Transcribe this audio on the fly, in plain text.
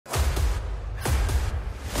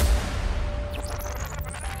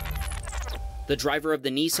The driver of the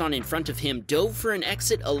Nissan in front of him dove for an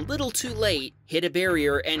exit a little too late, hit a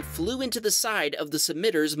barrier, and flew into the side of the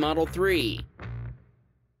submitter's Model 3.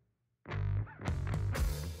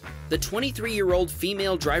 The 23-year-old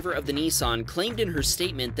female driver of the Nissan claimed in her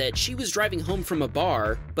statement that she was driving home from a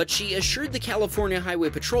bar, but she assured the California Highway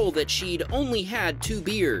Patrol that she'd only had 2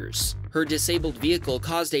 beers. Her disabled vehicle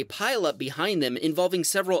caused a pileup behind them involving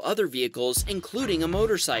several other vehicles, including a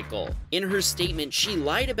motorcycle. In her statement, she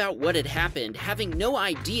lied about what had happened, having no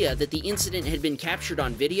idea that the incident had been captured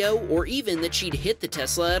on video or even that she'd hit the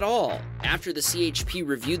Tesla at all. After the CHP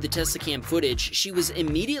reviewed the Teslacam footage, she was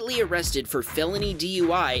immediately arrested for felony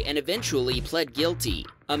DUI and eventually pled guilty.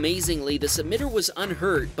 Amazingly, the submitter was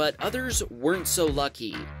unhurt, but others weren't so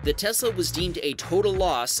lucky. The Tesla was deemed a total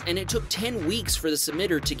loss, and it took 10 weeks for the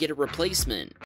submitter to get a replacement.